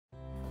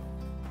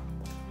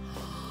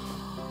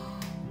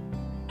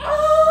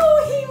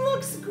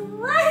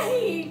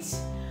great.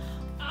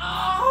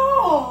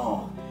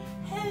 Oh,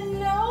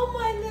 hello,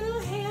 my little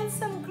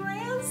handsome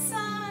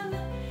grandson.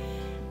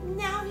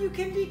 Now you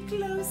can be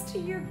close to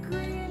your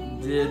granny.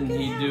 Didn't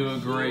he do a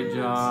great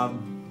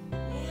job?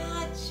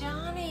 Yeah,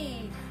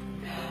 Johnny.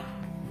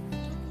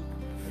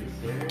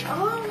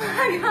 Oh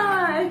my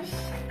gosh.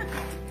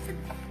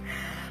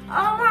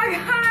 Oh my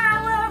God,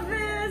 I love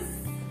this.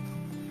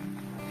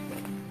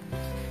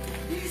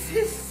 This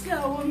is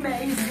so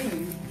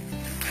amazing.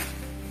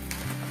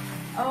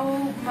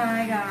 Oh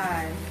my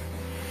God.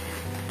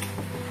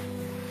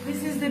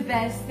 This is the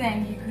best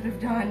thing you could have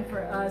done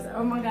for us.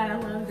 Oh my God, I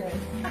love this.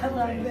 I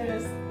love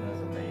this.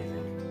 That's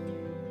amazing.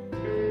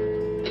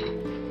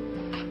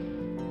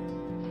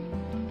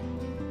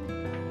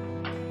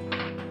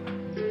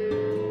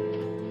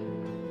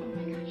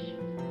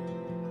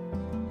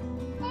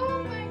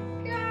 Oh my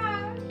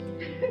gosh.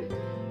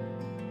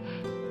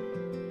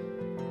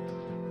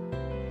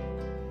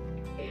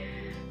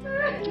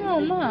 Oh,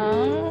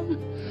 Mom.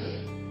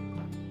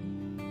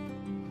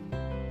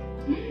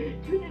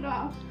 Turn it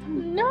off.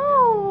 No.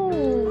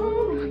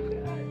 Oh my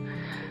God.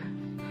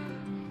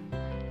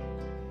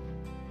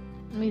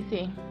 Let me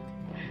see.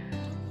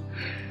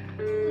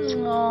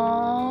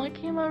 Oh, it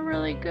came out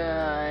really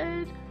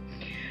good.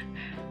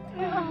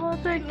 Oh,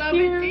 that's Love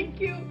cute. it, thank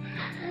you.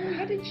 Oh,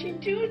 how did she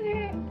do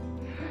that?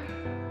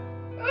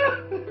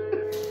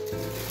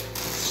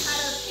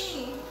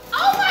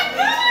 Oh my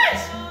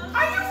gosh!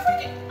 Are you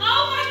freaking?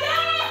 Oh my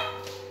God!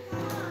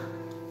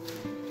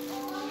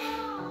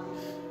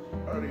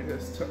 Already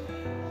has tough.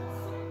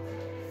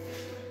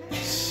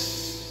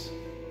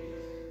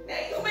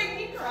 Now you make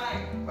me cry.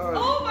 Oh,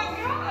 Oh my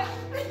God!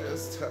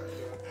 that's tough.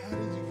 How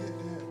did you get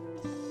that?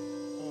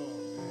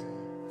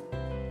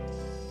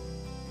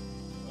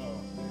 Oh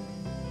man.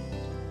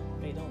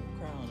 They don't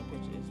cry on the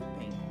picture, it's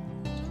paint.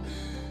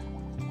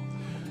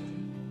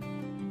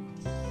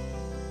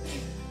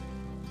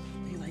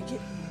 They like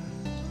it?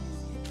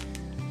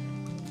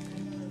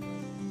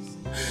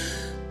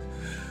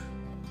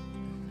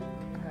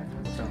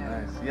 So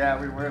nice. Yeah,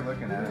 we were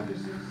looking at it.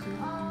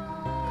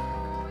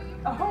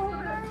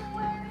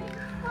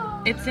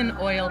 It's an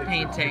oil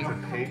painting. It's a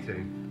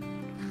painting.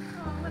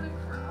 I'm gonna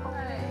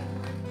cry.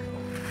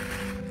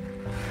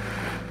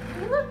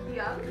 You look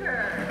younger.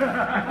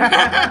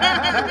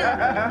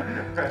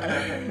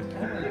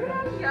 Look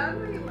how young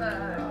we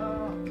look.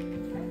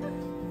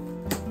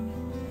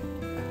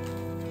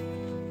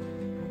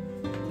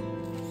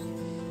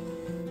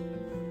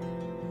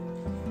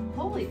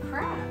 Holy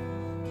crap.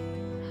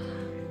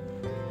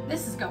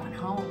 This is going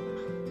home.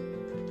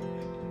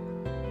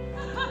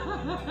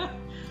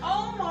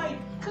 Oh my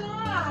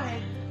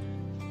God.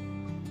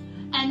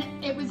 And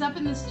it was up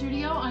in the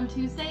studio on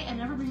Tuesday,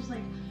 and everybody's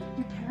like,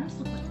 your parents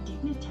look like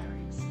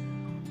dignitaries.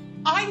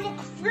 I look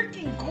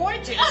freaking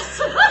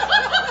gorgeous!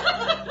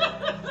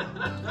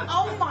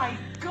 Oh my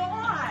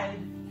God!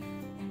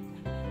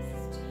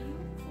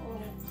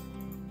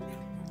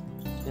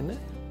 Isn't it?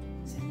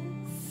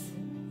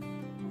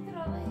 Look at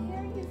all the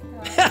hair you've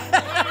got.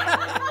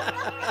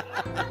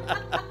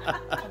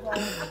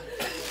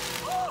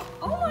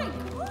 Oh my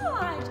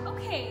God.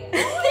 Okay. Oh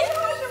my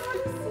gosh, I want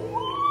to see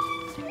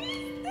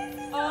it. This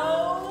is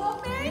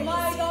amazing.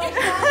 My gosh,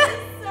 that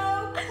is so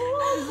cool.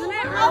 Isn't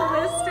it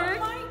realistic? Oh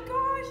my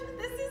gosh,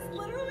 this is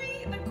literally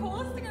the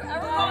coolest thing I've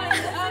ever done. This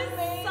is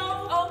amazing.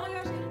 Oh my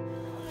gosh.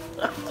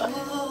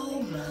 Oh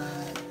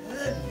my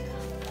goodness.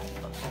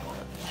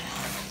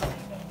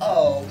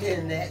 Oh,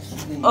 isn't that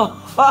sweet? Oh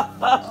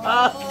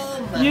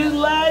my You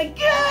like it?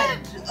 God.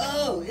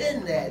 Oh,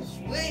 isn't that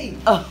sweet?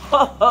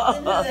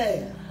 Look at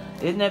that.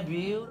 Isn't that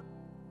beautiful?